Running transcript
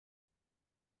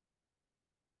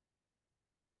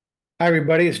Hi,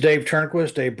 everybody. It's Dave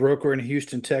Turnquist, a broker in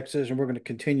Houston, Texas, and we're going to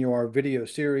continue our video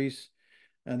series.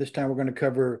 This time we're going to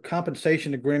cover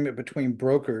compensation agreement between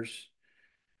brokers,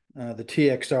 the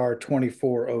TXR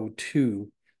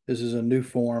 2402. This is a new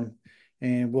form,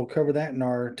 and we'll cover that in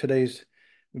our today's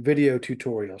video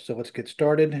tutorial. So let's get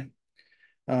started.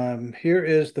 Here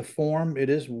is the form. It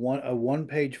is a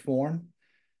one-page form,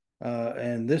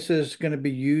 and this is going to be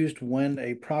used when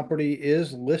a property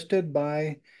is listed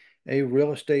by a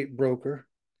real estate broker,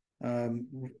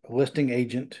 listing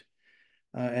agent.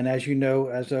 And as you know,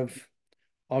 as of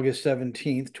August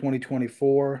 17th,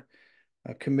 2024,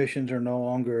 commissions are no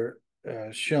longer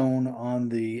shown on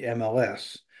the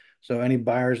MLS. So any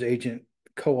buyer's agent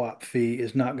co-op fee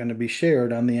is not going to be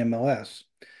shared on the MLS.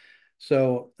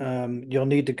 So you'll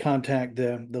need to contact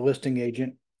the listing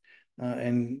agent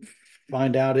and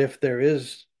find out if there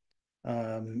is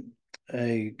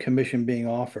a commission being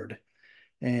offered.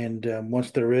 And once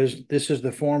there is, this is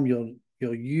the form you'll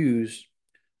use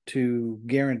to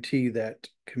guarantee that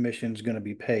commission is going to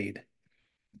be paid.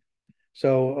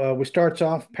 So we starts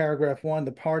off paragraph one,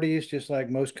 the parties. Just like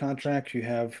most contracts, you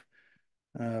have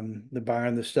the buyer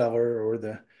and the seller, or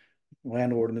the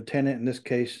landlord and the tenant. In this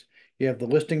case, you have the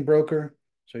listing broker.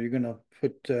 So you're going to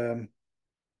put the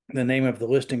name of the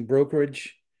listing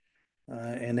brokerage,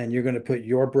 and then you're going to put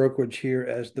your brokerage here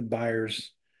as the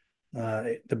buyer's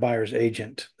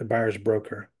agent, the buyer's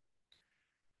broker.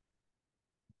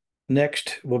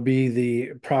 Next will be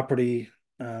the property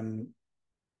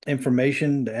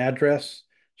information, the address.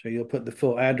 So you'll put the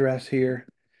full address here.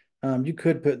 You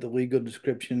could put the legal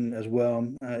description as well.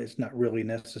 It's not really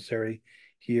necessary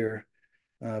here,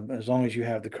 as long as you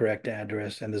have the correct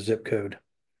address and the zip code.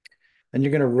 Then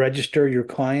you're going to register your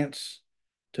clients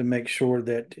to make sure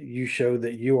that you show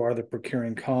that you are the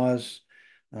procuring cause,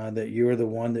 that you're the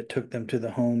one that took them to the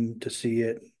home to see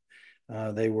it.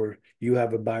 You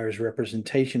have a buyer's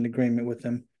representation agreement with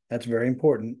them. That's very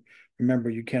important. Remember,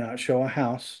 you cannot show a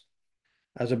house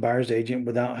as a buyer's agent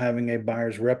without having a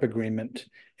buyer's rep agreement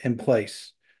in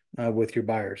place with your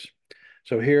buyers.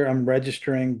 So here I'm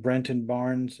registering Brenton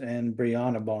Barnes and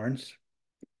Brianna Barnes.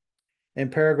 In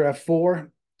paragraph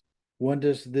 4, when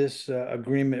does this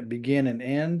agreement begin and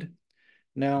end?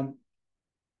 Now,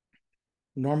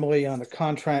 normally on the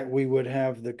contract, we would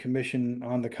have the commission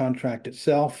on the contract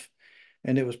itself,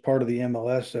 and it was part of the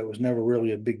MLS, so it was never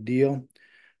really a big deal.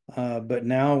 But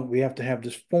now we have to have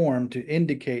this form to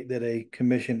indicate that a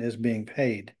commission is being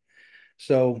paid.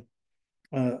 So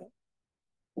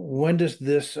when does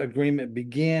this agreement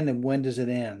begin and when does it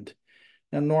end?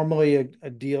 Now, normally a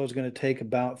deal is going to take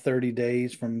about 30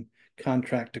 days from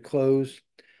contract to close.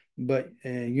 But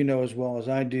you know as well as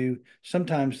I do,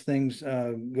 sometimes things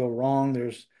go wrong.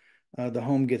 The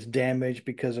home gets damaged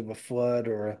because of a flood,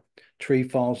 or a tree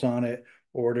falls on it,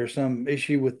 or there's some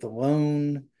issue with the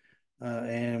loan,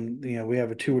 and we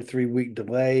have a 2 or 3 week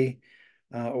delay,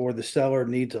 or the seller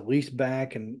needs a lease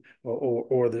back, and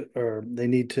or they're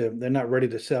not ready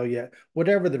to sell yet.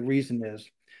 Whatever the reason is,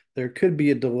 there could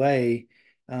be a delay.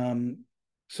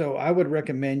 So I would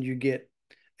recommend you get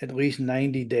at least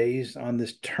 90 days on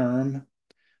this term,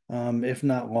 if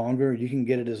not longer. You can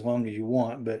get it as long as you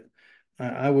want, but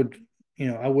I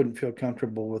wouldn't feel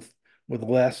comfortable with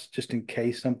less, just in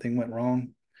case something went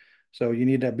wrong. So you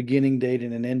need a beginning date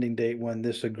and an ending date when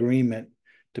this agreement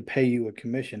to pay you a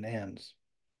commission ends.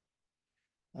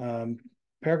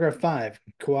 Paragraph 5,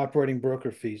 cooperating broker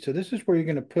fee. So this is where you're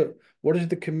going to put what is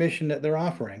the commission that they're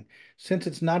offering. Since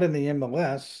it's not in the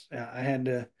MLS, I had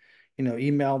to,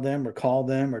 email them or call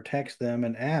them or text them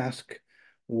and ask,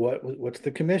 what's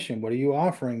the commission? What are you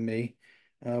offering me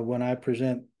when I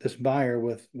present this buyer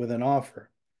with an offer?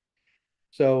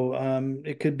 So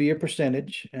it could be a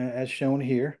percentage, as shown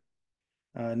here.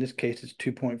 In this case, it's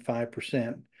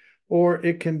 2.5%, or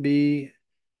it can be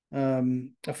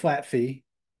a flat fee.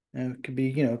 It could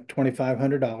be,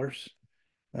 $2,500,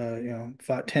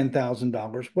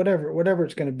 $10,000, whatever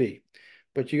it's going to be.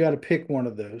 But you got to pick one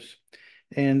of those.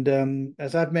 And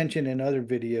as I've mentioned in other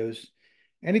videos,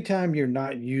 anytime you're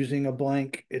not using a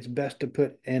blank, it's best to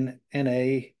put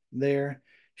NA there,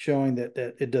 showing that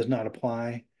it does not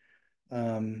apply.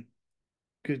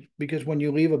 Because when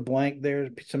you leave a blank there,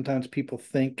 sometimes people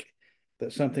think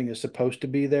that something is supposed to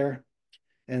be there,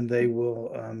 and they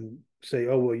will say,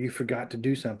 oh, well, you forgot to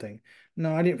do something.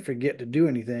 No, I didn't forget to do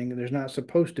anything. There's not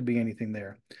supposed to be anything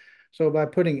there. So by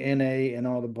putting NA in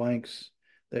all the blanks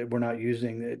that we're not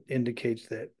using, it indicates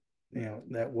that,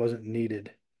 that wasn't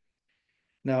needed.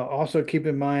 Now, also keep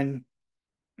in mind,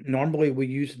 normally we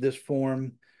use this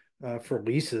form for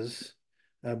leases,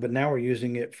 but now we're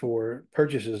using it for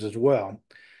purchases as well.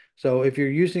 So if you're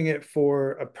using it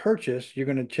for a purchase, you're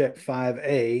going to check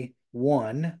 5A1.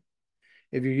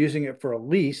 If you're using it for a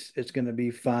lease, it's going to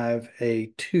be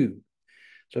 5A2.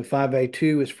 So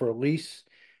 5A2 is for a lease.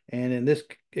 And in this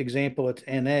example, it's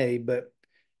NA. But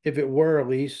if it were a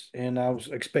lease and I was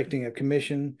expecting a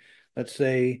commission, let's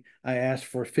say I asked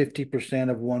for 50%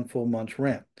 of one full month's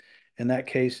rent. In that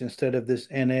case, instead of this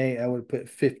NA, I would put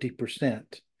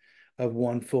 50% of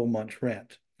one full month's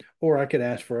rent. Or I could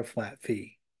ask for a flat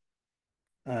fee.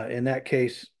 In that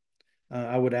case,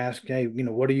 I would ask, hey,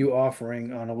 what are you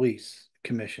offering on a lease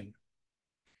commission?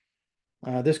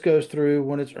 This goes through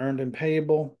when it's earned and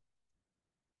payable.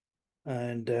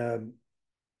 And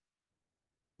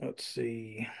let's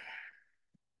see.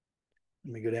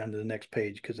 Let me go down to the next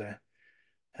page because I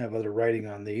have other writing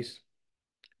on these.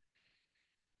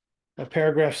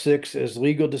 Paragraph 6 is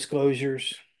legal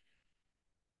disclosures.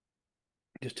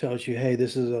 Just tells you, hey,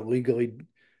 this is a legally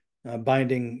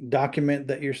binding document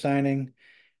that you're signing.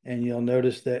 And you'll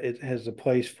notice that it has a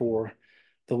place for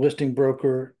the listing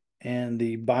broker and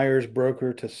the buyer's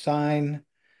broker to sign.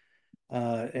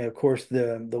 And of course,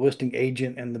 the listing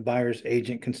agent and the buyer's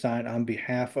agent can sign on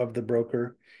behalf of the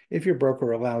broker if your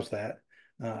broker allows that.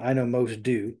 I know most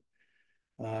do.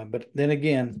 But then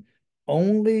again,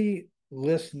 only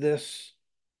list this,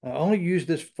 only use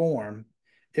this form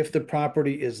if the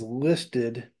property is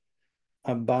listed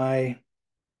by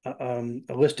a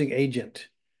listing agent.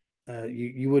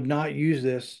 You would not use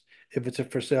this if it's a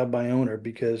for sale by owner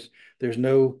because there's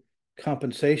no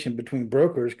compensation between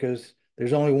brokers because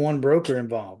there's only one broker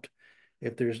involved.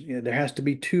 If there's, there has to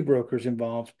be two brokers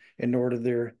involved in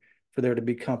order for there to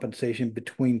be compensation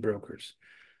between brokers.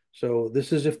 So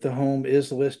this is if the home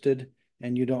is listed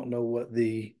and you don't know what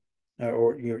the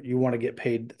or you want to get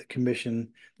paid the commission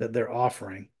that they're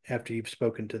offering after you've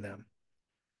spoken to them.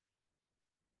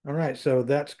 All right, so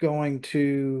that's going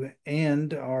to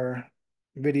end our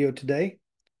video today.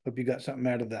 Hope you got something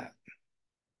out of that.